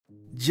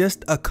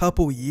Just a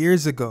couple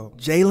years ago,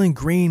 Jalen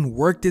Green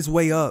worked his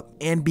way up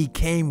and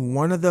became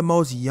one of the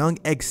most young,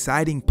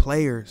 exciting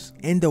players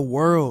in the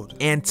world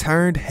and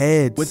turned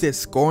heads with his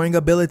scoring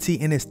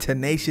ability and his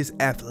tenacious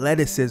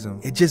athleticism.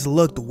 It just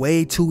looked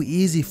way too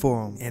easy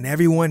for him, and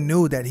everyone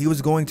knew that he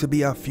was going to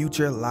be a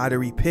future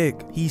lottery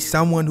pick. He's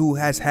someone who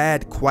has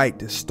had quite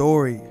the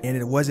story, and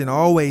it wasn't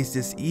always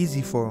this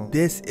easy for him.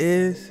 This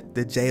is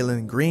the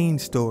Jalen Green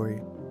story.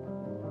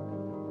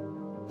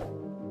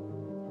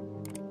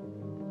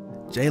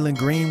 Jalen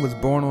Green was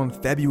born on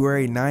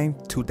February 9,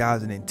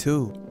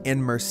 2002 in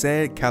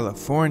Merced,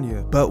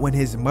 California, but when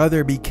his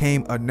mother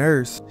became a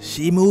nurse,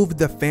 she moved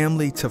the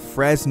family to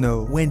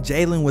Fresno when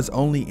Jalen was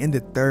only in the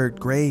 3rd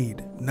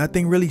grade.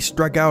 Nothing really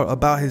struck out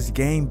about his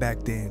game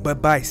back then,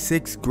 but by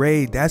 6th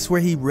grade, that's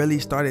where he really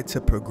started to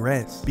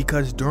progress,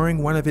 because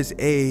during one of his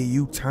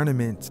AAU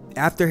tournaments,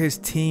 after his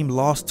team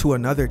lost to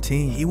another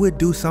team, he would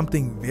do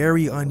something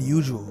very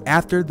unusual.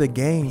 After the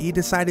game, he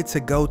decided to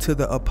go to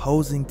the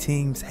opposing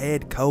team's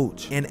head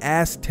coach and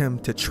asked him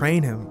to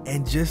train him,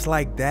 and just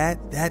like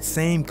that, that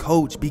same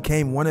coach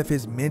became one of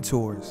his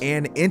mentors.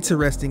 And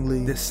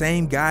interestingly, the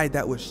same guy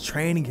that was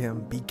training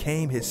him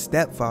became his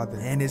stepfather,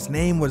 and his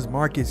name was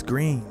Marcus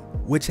Green,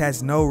 which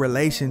has no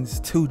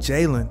relations to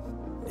Jalen.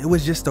 It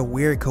was just a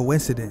weird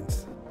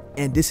coincidence.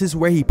 And this is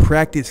where he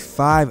practiced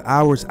 5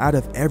 hours out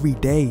of every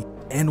day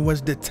and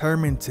was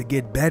determined to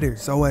get better.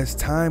 So as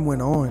time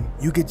went on,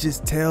 you could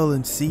just tell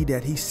and see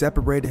that he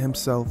separated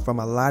himself from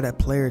a lot of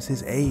players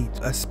his age,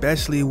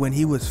 especially when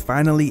he was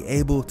finally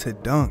able to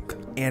dunk.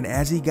 And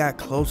as he got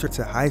closer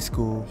to high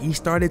school, he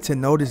started to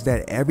notice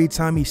that every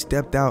time he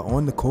stepped out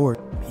on the court,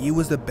 he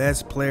was the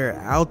best player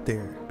out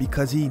there,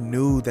 because he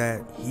knew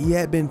that he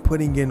had been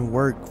putting in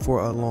work for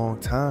a long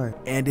time.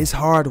 And his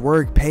hard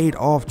work paid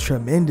off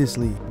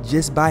tremendously.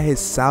 Just by his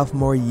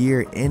sophomore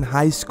year in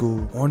high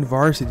school on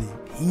varsity,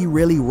 he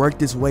really worked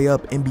his way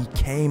up and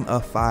became a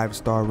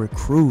 5-star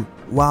recruit,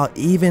 while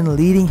even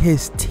leading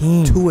his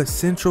team to a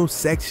Central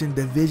Section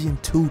Division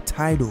II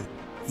title.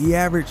 He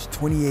averaged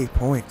 28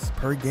 points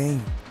per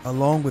game,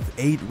 along with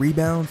 8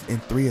 rebounds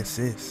and 3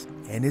 assists.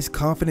 And his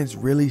confidence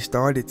really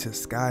started to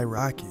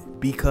skyrocket,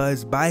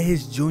 because by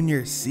his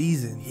junior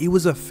season, he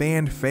was a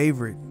fan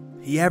favorite.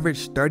 He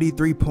averaged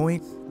 33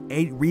 points,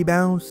 8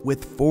 rebounds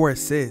with 4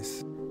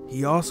 assists.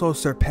 He also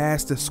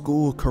surpassed the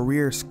school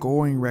career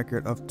scoring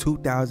record of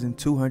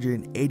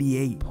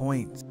 2,288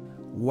 points,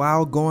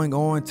 while going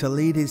on to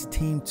lead his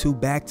team to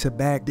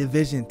back-to-back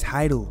division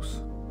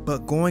titles.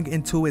 But going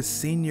into his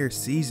senior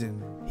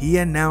season, he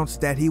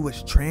announced that he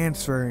was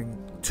transferring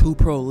to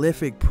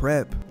Prolific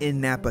Prep in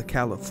Napa,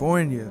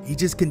 California. He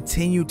just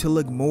continued to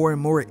look more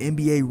and more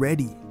NBA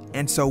ready.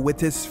 And so with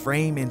his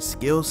frame and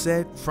skill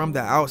set, from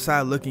the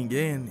outside looking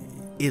in,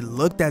 it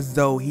looked as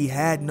though he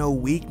had no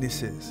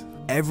weaknesses.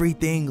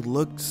 Everything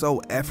looked so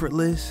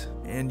effortless,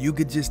 and you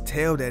could just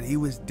tell that he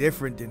was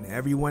different than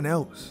everyone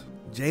else.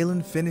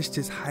 Jalen finished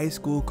his high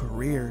school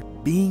career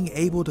being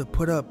able to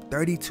put up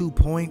 32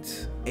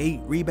 points, 8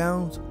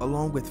 rebounds,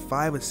 along with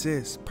 5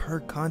 assists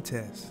per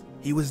contest.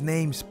 He was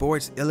named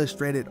Sports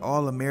Illustrated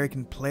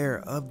All-American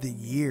Player of the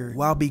Year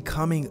while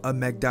becoming a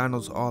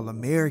McDonald's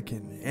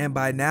All-American, and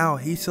by now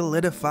he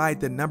solidified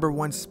the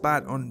 #1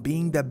 spot on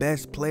being the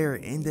best player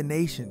in the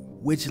nation,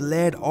 which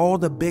led all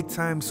the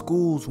big-time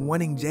schools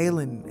wanting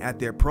Jalen at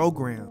their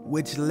program,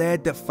 which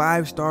led the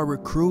 5-star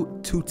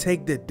recruit to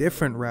take the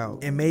different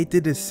route and made the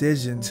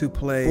decision to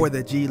play for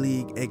the G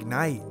League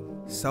Ignite.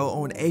 So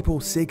on April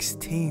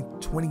 16,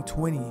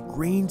 2020,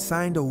 Green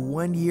signed a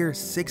 1-year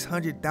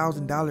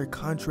 $600,000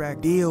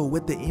 contract deal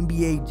with the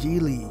NBA G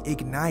League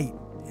Ignite,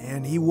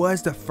 and he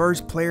was the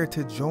first player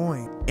to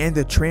join. And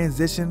the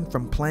transition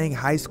from playing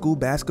high school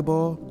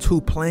basketball to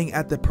playing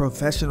at the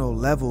professional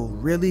level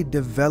really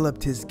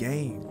developed his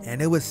game,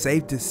 and it was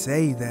safe to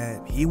say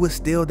that he was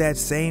still that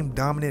same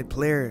dominant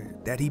player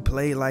that he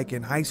played like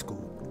in high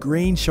school.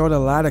 Green showed a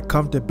lot of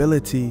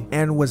comfortability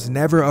and was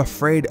never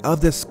afraid of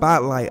the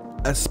spotlight,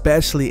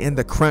 especially in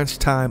the crunch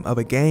time of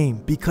a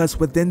game, because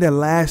within the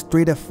last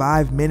 3 to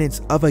 5 minutes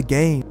of a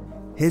game,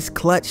 his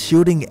clutch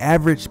shooting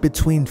averaged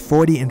between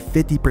 40 and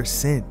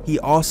 50%. He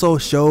also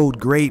showed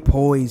great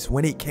poise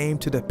when it came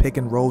to the pick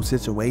and roll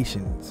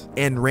situations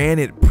and ran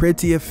it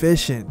pretty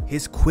efficient.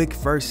 His quick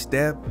first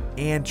step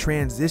and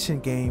transition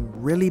game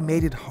really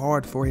made it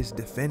hard for his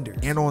defenders.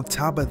 And on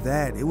top of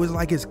that, it was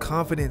like his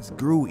confidence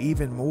grew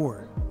even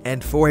more.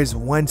 And for his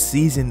 1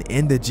 season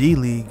in the G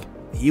League,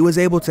 he was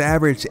able to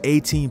average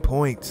 18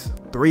 points,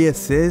 3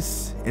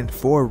 assists, and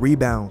 4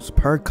 rebounds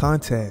per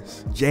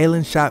contest.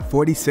 Jalen shot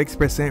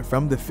 46%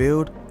 from the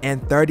field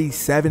and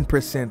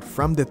 37%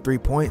 from the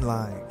 3-point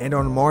line. And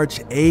on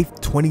March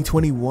 8,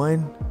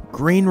 2021,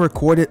 Green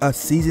recorded a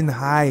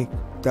season-high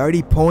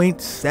 30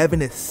 points,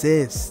 7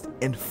 assists,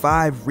 and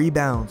 5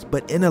 rebounds,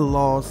 but in a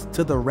loss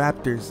to the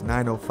Raptors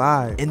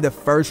 905 in the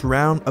first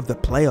round of the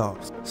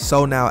playoffs.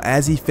 So now,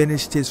 as he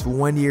finished his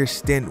 1-year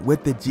stint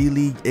with the G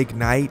League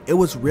Ignite, it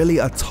was really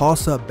a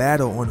toss-up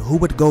battle on who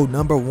would go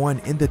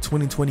 #1 in the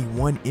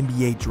 2021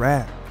 NBA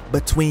draft.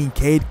 between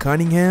Cade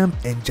Cunningham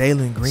and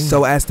Jalen Green.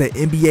 So as the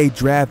NBA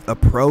draft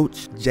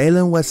approached,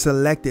 Jalen was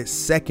selected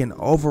second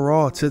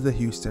overall to the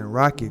Houston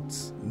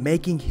Rockets,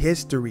 making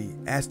history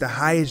as the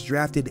highest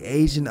drafted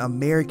Asian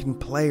American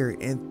player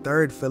and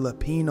third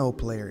Filipino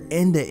player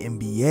in the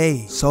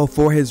NBA. So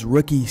for his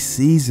rookie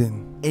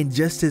season, in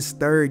just his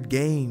third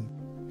game,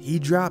 he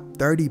dropped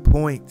 30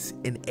 points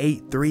and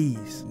 8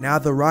 threes. Now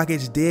the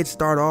Rockets did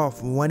start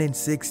off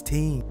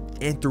 1-16,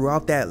 and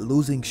throughout that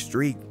losing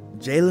streak,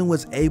 Jalen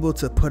was able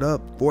to put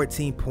up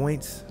 14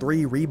 points,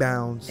 3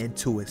 rebounds, and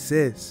 2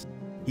 assists.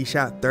 He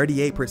shot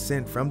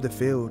 38% from the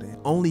field and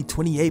only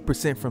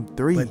 28% from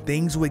 3. But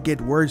things would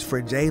get worse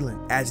for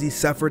Jalen as he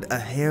suffered a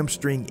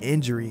hamstring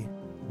injury,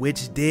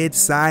 which did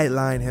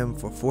sideline him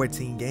for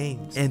 14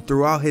 games. And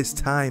throughout his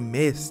time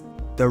missed,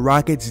 the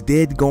Rockets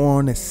did go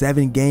on a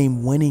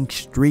 7-game winning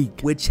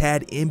streak, which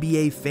had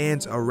NBA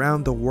fans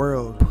around the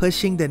world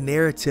pushing the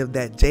narrative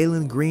that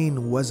Jalen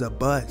Green was a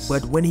bust.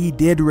 But when he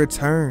did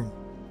return,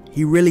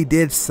 he really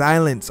did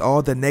silence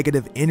all the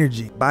negative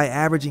energy by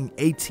averaging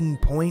 18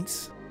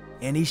 points,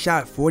 and he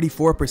shot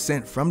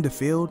 44% from the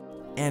field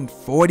and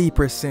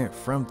 40%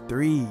 from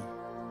 3.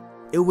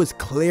 It was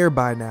clear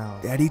by now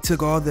that he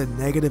took all the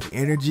negative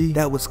energy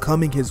that was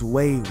coming his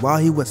way while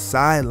he was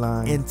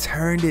sidelined and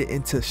turned it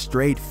into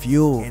straight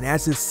fuel. And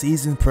as the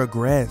season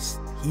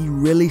progressed, he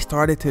really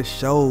started to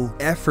show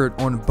effort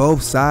on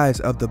both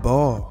sides of the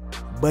ball.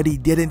 But he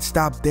didn't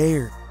stop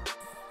there.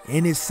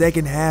 In his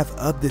second half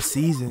of the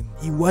season,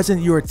 he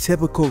wasn't your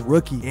typical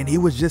rookie, and he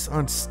was just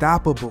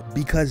unstoppable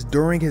because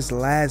during his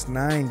last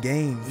 9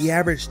 games, he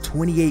averaged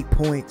 28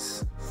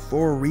 points,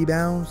 4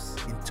 rebounds,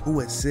 and 2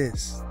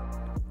 assists.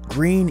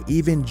 Green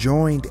even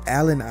joined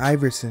Allen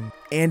Iverson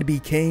and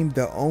became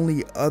the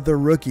only other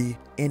rookie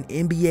in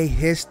NBA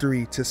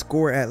history to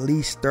score at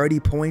least 30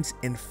 points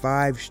in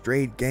 5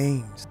 straight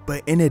games.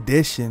 But in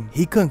addition,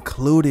 he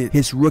concluded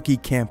his rookie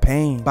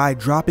campaign by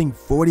dropping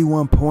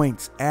 41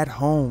 points at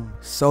home.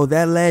 So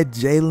that led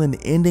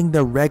Jalen ending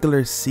the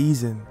regular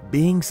season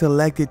being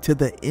selected to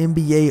the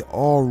NBA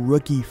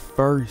All-Rookie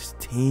First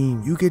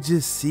Team. You could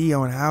just see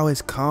on how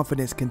his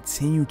confidence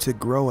continued to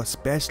grow,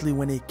 especially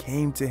when it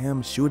came to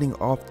him shooting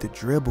off the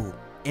dribble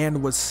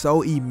and was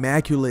so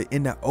immaculate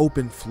in the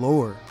open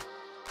floor.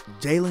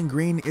 Jalen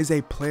Green is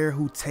a player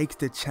who takes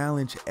the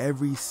challenge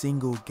every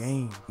single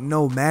game,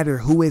 no matter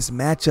who his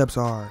matchups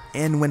are.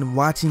 And when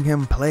watching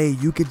him play,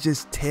 you could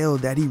just tell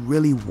that he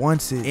really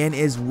wants it and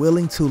is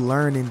willing to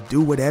learn and do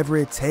whatever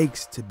it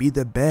takes to be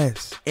the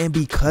best. And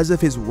because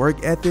of his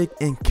work ethic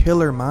and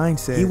killer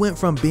mindset, he went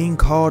from being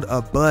called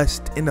a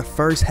bust in the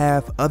first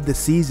half of the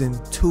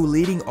season to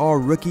leading all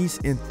rookies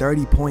in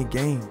 30-point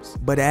games.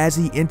 But as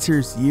he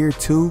enters year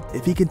 2,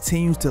 if he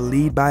continues to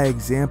lead by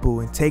example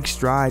and take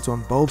strides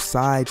on both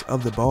sides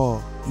of the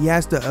ball, he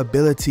has the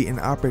ability and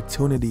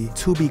opportunity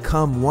to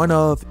become one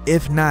of,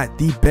 if not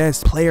the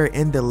best player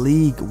in the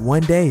league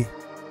one day.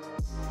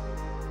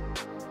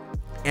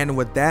 And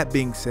with that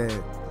being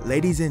said,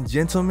 ladies and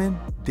gentlemen,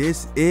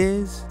 this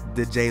is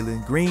the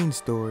Jalen Green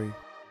story.